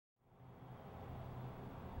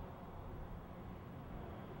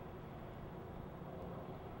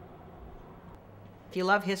If you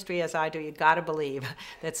love history as I do, you gotta believe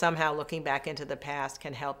that somehow looking back into the past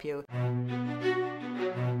can help you.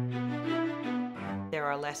 There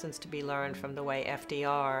are lessons to be learned from the way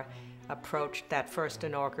FDR approached that first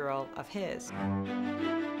inaugural of his.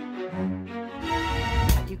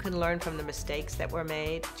 You can learn from the mistakes that were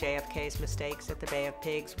made, JFK's mistakes at the Bay of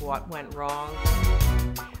Pigs, what went wrong.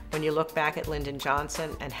 When you look back at Lyndon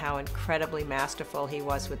Johnson and how incredibly masterful he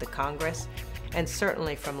was with the Congress, and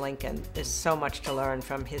certainly from Lincoln, there's so much to learn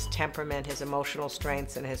from his temperament, his emotional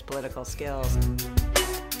strengths, and his political skills.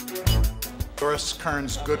 Doris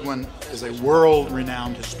Kearns Goodwin is a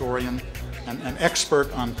world-renowned historian and an expert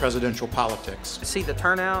on presidential politics. To see the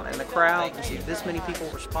turnout and the crowd, to see this many people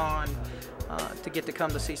respond, to get to come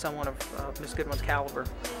to see someone of Ms. Goodwin's caliber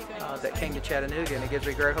that came to Chattanooga, and it gives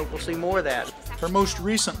me great hope we'll see more of that. Her most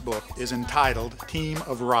recent book is entitled Team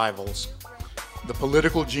of Rivals: The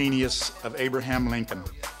Political Genius of Abraham Lincoln.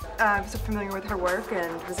 I'm so familiar with her work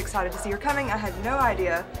and was excited to see her coming. I had no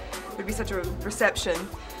idea it would be such a reception.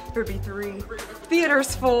 There would be 3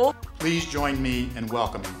 theaters full. Please join me in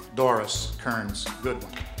welcoming Doris Kearns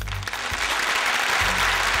Goodwin.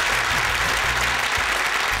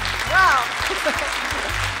 Wow!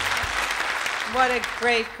 What a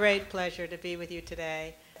great, great pleasure to be with you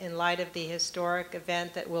today in light of the historic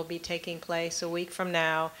event that will be taking place a week from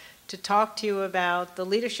now, to talk to you about the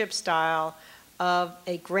leadership style of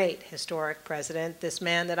a great historic president, this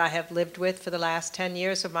man that I have lived with for the last 10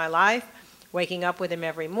 years of my life, waking up with him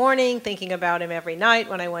every morning, thinking about him every night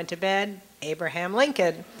when I went to bed, Abraham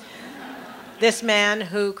Lincoln. This man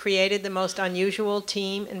who created the most unusual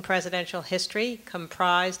team in presidential history,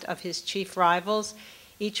 comprised of his chief rivals,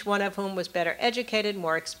 each one of whom was better educated,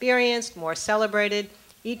 more experienced, more celebrated,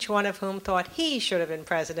 each one of whom thought he should have been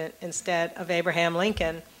president instead of Abraham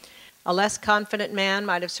Lincoln. A less confident man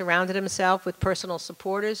might have surrounded himself with personal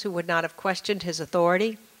supporters who would not have questioned his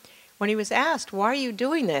authority. When he was asked, "Why are you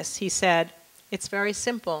doing this?" he said, "It's very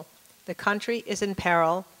simple. The country is in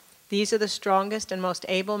peril. These are the strongest and most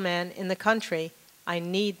able men in the country. I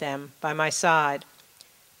need them by my side."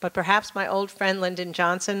 But perhaps my old friend Lyndon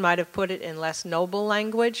Johnson might have put it in less noble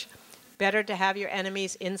language. Better to have your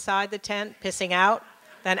enemies inside the tent pissing out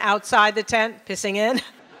than outside the tent pissing in.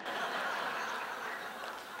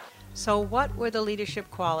 So what were the leadership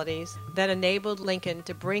qualities that enabled Lincoln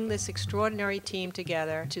to bring this extraordinary team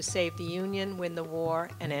together to save the Union, win the war,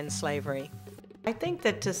 and end slavery? I think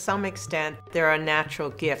that to some extent there are natural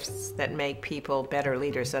gifts that make people better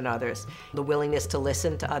leaders than others. The willingness to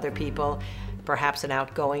listen to other people, perhaps an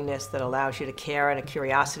outgoingness that allows you to care and a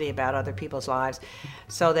curiosity about other people's lives.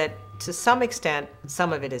 So that to some extent,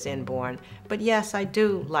 some of it is inborn. But yes, I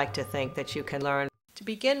do like to think that you can learn. To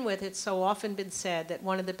begin with, it's so often been said that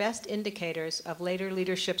one of the best indicators of later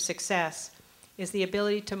leadership success is the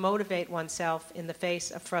ability to motivate oneself in the face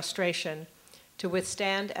of frustration, to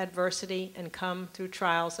withstand adversity and come through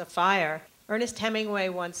trials of fire. Ernest Hemingway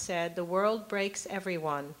once said, "The world breaks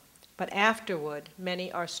everyone, but afterward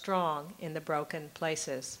many are strong in the broken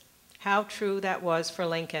places." How true that was for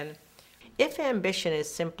Lincoln. If ambition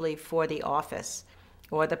is simply for the office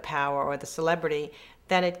or the power or the celebrity,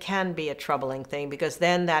 then it can be a troubling thing, because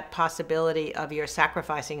then that possibility of your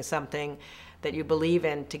sacrificing something that you believe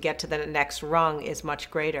in to get to the next rung is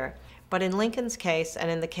much greater. But in Lincoln's case,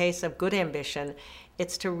 and in the case of good ambition,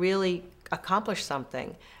 it's to really accomplish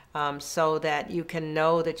something so that you can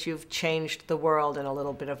know that you've changed the world in a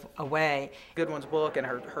little bit of a way. Goodwin's book and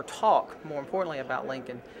her talk, more importantly about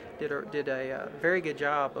Lincoln, did a very good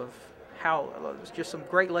job of how, just some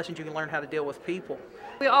great lessons you can learn how to deal with people.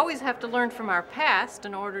 We always have to learn from our past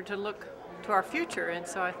in order to look to our future, and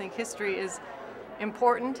so I think history is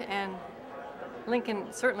important, and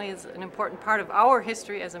Lincoln certainly is an important part of our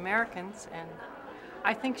history as Americans, and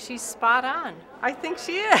I think she's spot on. I think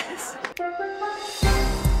she is.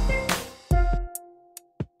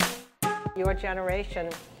 Your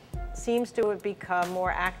generation seems to have become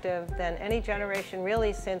more active than any generation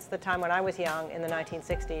really since the time when I was young in the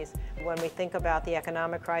 1960s. When we think about the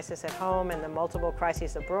economic crisis at home and the multiple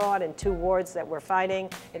crises abroad and 2 wars that we're fighting,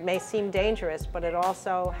 it may seem dangerous, but it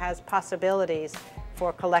also has possibilities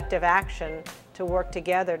for collective action to work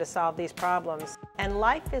together to solve these problems. And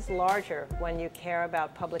life is larger when you care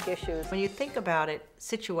about public issues. When you think about it,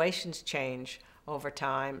 situations change over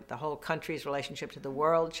time. The whole country's relationship to the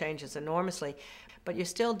world changes enormously, but you're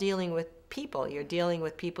still dealing with people. You're dealing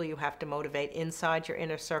with people you have to motivate inside your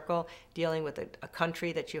inner circle, dealing with a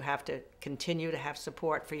country that you have to continue to have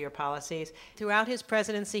support for your policies. Throughout his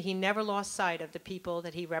presidency, he never lost sight of the people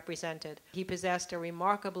that he represented. He possessed a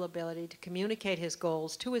remarkable ability to communicate his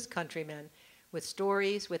goals to his countrymen with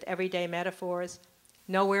stories, with everyday metaphors,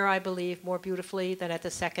 Nowhere, I believe, more beautifully than at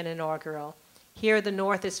the second inaugural. Here, the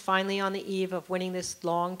North is finally on the eve of winning this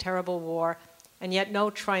long, terrible war, and yet no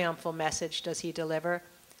triumphal message does he deliver.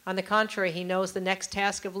 On the contrary, he knows the next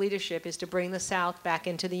task of leadership is to bring the South back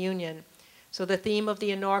into the Union. So the theme of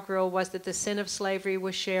the inaugural was that the sin of slavery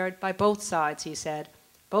was shared by both sides, he said.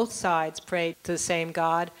 Both sides prayed to the same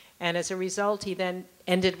God, and as a result, he then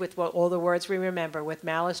ended with all the words we remember, with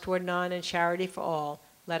malice toward none and charity for all,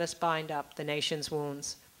 let us bind up the nation's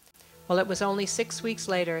wounds. Well, it was only 6 weeks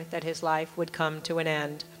later that his life would come to an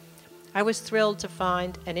end. I was thrilled to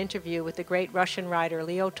find an interview with the great Russian writer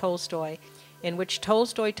Leo Tolstoy, in which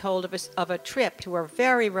Tolstoy told of a trip to a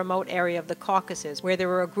very remote area of the Caucasus where there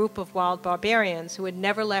were a group of wild barbarians who had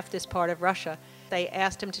never left this part of Russia. They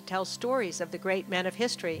asked him to tell stories of the great men of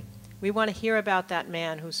history. We want to hear about that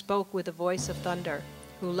man who spoke with the voice of thunder,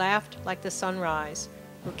 who laughed like the sunrise,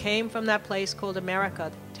 who came from that place called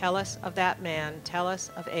America. Tell us of that man. Tell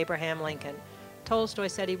us of Abraham Lincoln. Tolstoy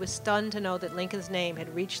said he was stunned to know that Lincoln's name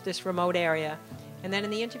had reached this remote area. And then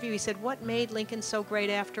in the interview he said, what made Lincoln so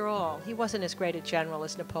great after all? He wasn't as great a general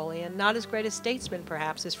as Napoleon, not as great a statesman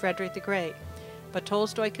perhaps as Frederick the Great. But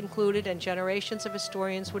Tolstoy concluded, and generations of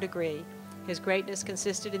historians would agree, his greatness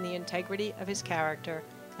consisted in the integrity of his character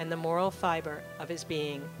and the moral fiber of his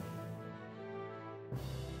being.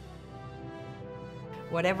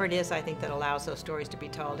 Whatever it is, I think, that allows those stories to be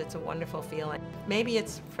told, it's a wonderful feeling. Maybe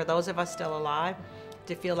it's, for those of us still alive,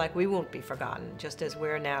 to feel like we won't be forgotten, just as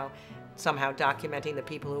we're now somehow documenting the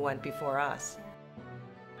people who went before us.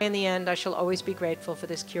 In the end, I shall always be grateful for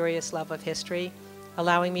this curious love of history,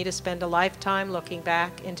 allowing me to spend a lifetime looking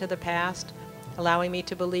back into the past, allowing me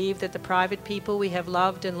to believe that the private people we have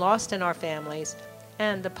loved and lost in our families,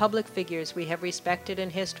 and the public figures we have respected in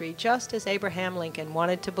history, just as Abraham Lincoln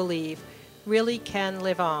wanted to believe, really can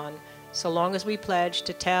live on, so long as we pledge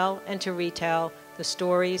to tell and to retell the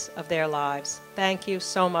stories of their lives. Thank you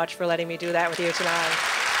so much for letting me do that with you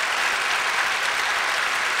tonight.